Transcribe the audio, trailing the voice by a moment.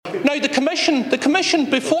Now, the Commission,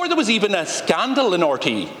 before there was even a scandal in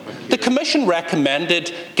RTE, the Commission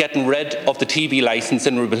recommended getting rid of the TV licence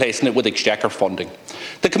and replacing it with Exchequer funding.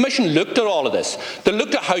 The Commission looked at all of this. They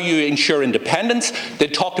looked at how you ensure independence. They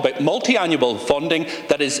talked about multi-annual funding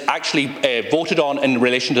that is actually voted on in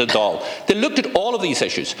relation to the DAL. They looked at all of these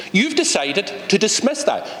issues. You've decided to dismiss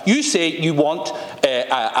that. You say you want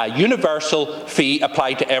a universal fee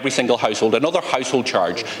applied to every single household, another household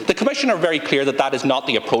charge. The Commission are very clear that that is not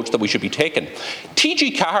the approach that we should be taking.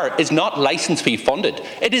 TG Car is not licence fee funded.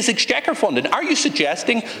 It is Exchequer funded. Are you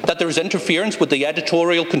suggesting that there is interference with the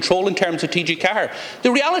editorial control in terms of TG Car?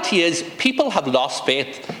 The reality is people have lost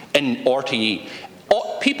faith in RTE.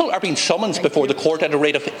 People are being summoned before the court at a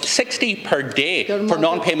rate of 60 per day for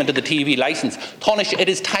non-payment of the TV licence. Tánaiste, it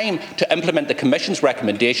is time to implement the Commission's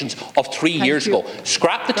recommendations of 3 years ago.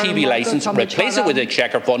 Scrap the TV licence, replace it with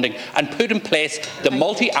Exchequer funding and put in place the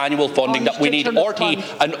multi-annual funding that we need RTE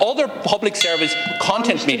and other public service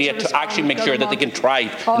content media to actually make sure that they can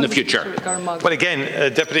thrive in the future. Well,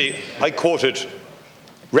 again, Deputy, I quoted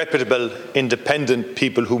reputable, independent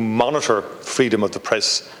people who monitor freedom of the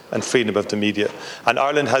press and freedom of the media. And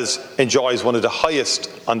Ireland enjoys one of the highest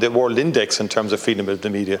on the World Index in terms of freedom of the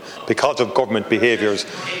media because of government behaviours.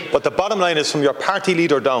 But the bottom line is, from your party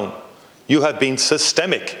leader down, you have been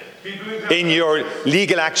systemic in your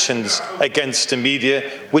legal actions against the media,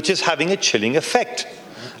 which is having a chilling effect.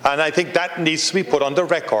 And I think that needs to be put on the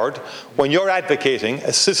record when you're advocating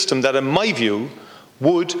a system that, in my view,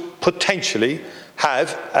 would potentially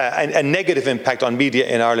have a negative impact on media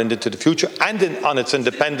in Ireland into the future and on its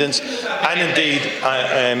independence and indeed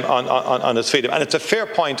on its freedom. And it's a fair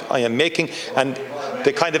point I am making, and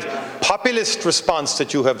the kind of populist response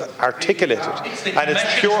that you have articulated, and it's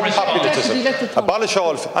pure populism. Abolish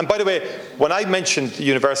all. And by the way, when I mentioned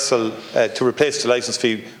universal to replace the licence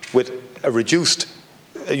fee with a reduced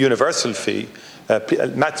universal fee,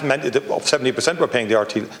 70% were paying the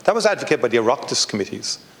RT. That was advocated by the Oireachtas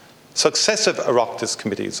committees. Successive Oireachtas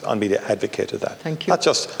committees on media advocated that. Thank you. Not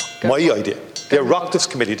just my idea. The Oireachtas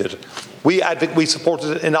committee did it. We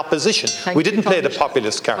supported it in opposition. We didn't play the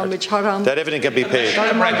populist card that everything can be paid.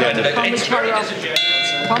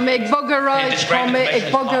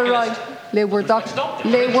 Le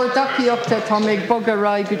wardaíochta tá méid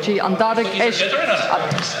bogará go dtí an dara eis.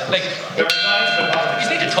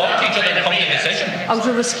 Out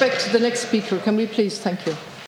of respect to the next speaker, can we please? Thank you.